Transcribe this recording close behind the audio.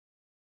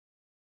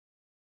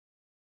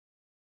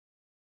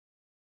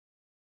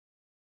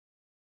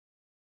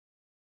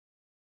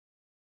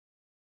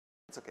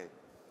It's okay.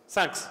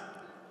 Thanks.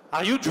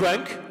 Are you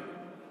drunk?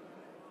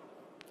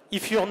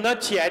 If you're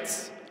not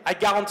yet, I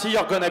guarantee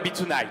you're gonna be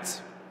tonight.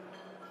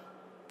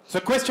 The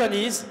question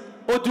is,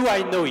 how do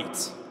I know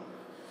it?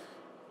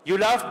 You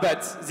laugh,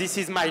 but this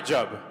is my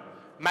job.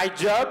 My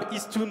job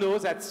is to know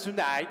that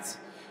tonight,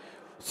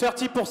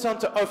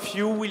 30% of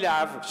you will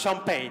have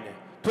champagne,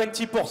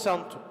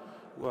 20%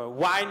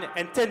 wine,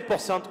 and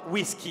 10%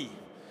 whiskey.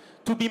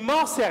 To be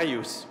more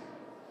serious,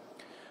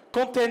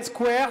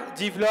 CONTENTSQUARE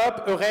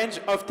developed a range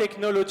of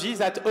technologies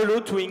that allow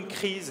to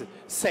increase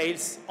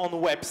sales on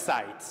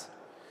websites.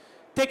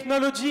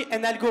 Technology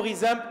and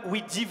algorithm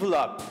we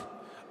develop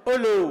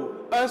allow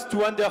us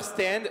to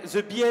understand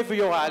the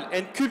behavioral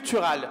and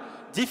cultural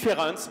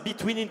difference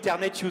between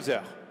internet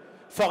users.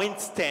 For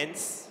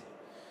instance,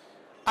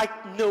 I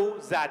know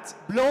that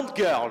blonde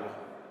girl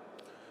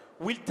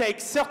will take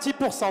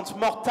 30%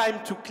 more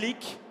time to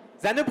click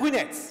than a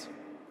brunette.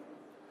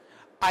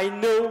 I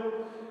know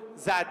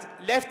that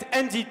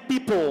left-handed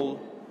people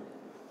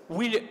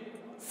will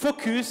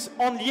focus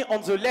only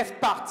on the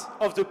left part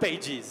of the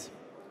pages.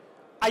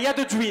 I had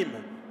a dream.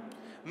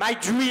 My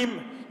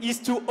dream is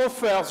to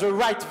offer the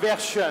right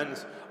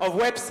versions of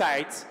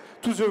websites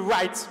to the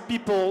right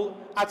people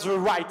at the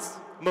right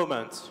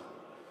moment.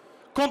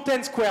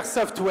 CONTENTSQUARE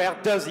software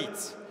does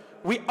it.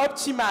 We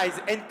optimize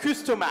and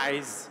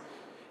customize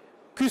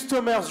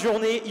customer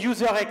journey,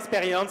 user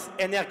experience,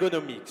 and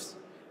ergonomics.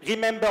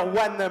 Remember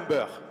one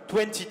number,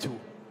 22.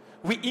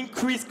 We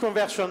increase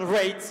conversion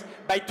rates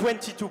by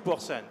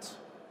 22%.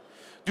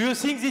 Do you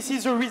think this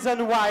is the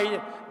reason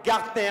why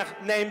Gartner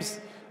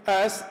names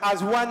us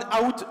as 1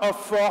 out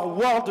of 4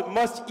 world's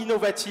most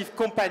innovative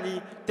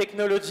company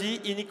technology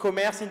in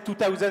e-commerce in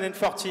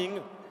 2014?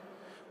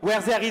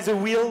 Where there is a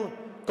will,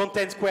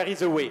 CONTENTSQUARE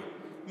is a way.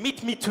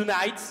 Meet me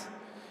tonight,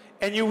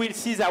 and you will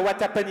see that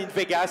what happened in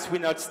Vegas will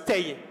not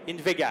stay in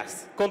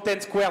Vegas.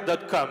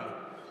 CONTENTSQUARE.com.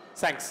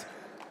 Thanks.